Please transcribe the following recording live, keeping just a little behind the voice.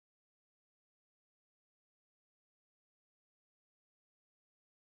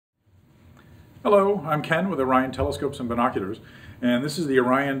Hello, I'm Ken with Orion Telescopes and Binoculars, and this is the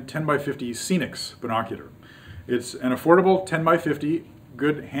Orion 10x50 Scenix binocular. It's an affordable 10x50,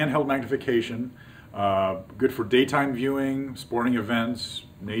 good handheld magnification, good for daytime viewing, sporting events,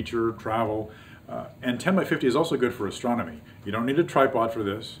 nature, travel, and 10x50 is also good for astronomy. You don't need a tripod for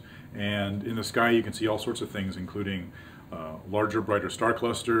this, and in the sky you can see all sorts of things, including larger, brighter star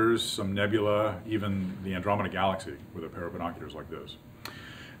clusters, some nebula, even the Andromeda Galaxy with a pair of binoculars like this.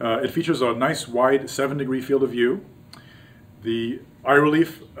 It features a nice wide 7-degree field of view. The eye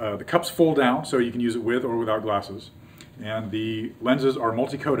relief, the cups fold down so you can use it with or without glasses. And the lenses are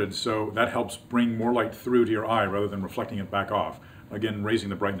multi-coated, so that helps bring more light through to your eye rather than reflecting it back off, again raising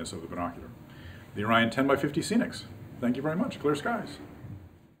the brightness of the binocular. The Orion 10x50 Scenix. Thank you very much. Clear skies.